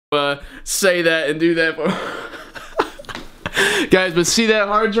say that and do that. Guys, but see that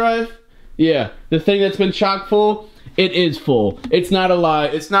hard drive? Yeah, the thing that's been chock full, it is full. It's not a lie,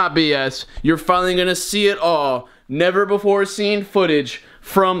 it's not BS. You're finally gonna see it all. Never before seen footage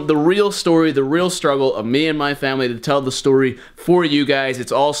from the real story, the real struggle of me and my family to tell the story for you guys.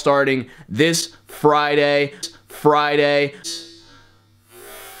 It's all starting this Friday.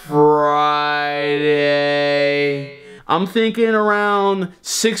 I'm thinking around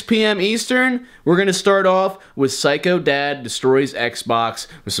 6 p.m. Eastern. We're gonna start off with Psycho Dad Destroys Xbox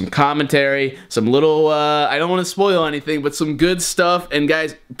with some commentary, some little, I don't want to spoil anything, but some good stuff. And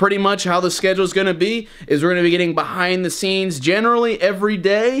guys, pretty much how the schedule is gonna be is we're gonna be getting behind the scenes generally every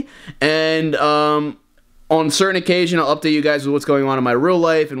day, and on certain occasion, I'll update you guys with what's going on in my real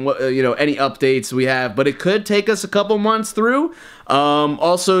life and what any updates we have. But it could take us a couple months through.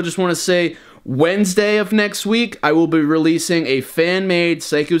 Also, just want to say, Wednesday of next week, I will be releasing a fan-made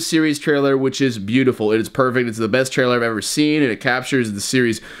Psycho series trailer, which is beautiful. It is perfect. It's the best trailer I've ever seen, and it captures the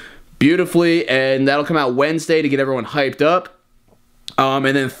series beautifully. And that'll come out Wednesday to get everyone hyped up. And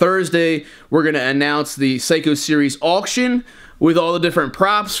then Thursday, we're going to announce the Psycho series auction with all the different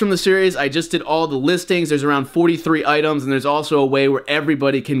props from the series. I just did all the listings. There's around 43 items, and there's also a way where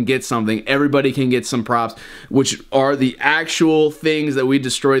everybody can get something. Everybody can get some props, which are the actual things that we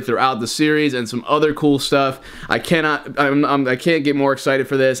destroyed throughout the series and some other cool stuff. I can't get more excited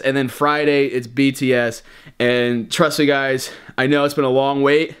for this. And then Friday, it's BTS. And trust me, guys, I know it's been a long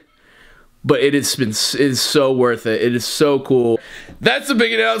wait, but it is so worth it. It is so cool. That's the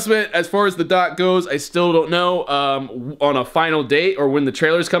big announcement. As far as the doc goes, I still don't know on a final date or when the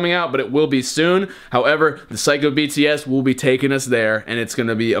trailer's coming out, but it will be soon. However, the Psycho BTS will be taking us there, and it's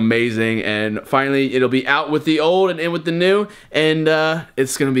gonna be amazing. And finally, it'll be out with the old and in with the new, and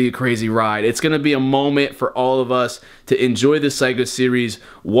it's gonna be a crazy ride. It's gonna be a moment for all of us to enjoy the Psycho series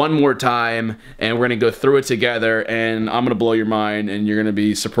one more time, and we're gonna go through it together, and I'm gonna blow your mind, and you're gonna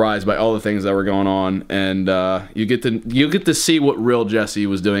be surprised by all the things that were going on, and you get to see what real Jesse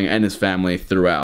was doing and his family throughout.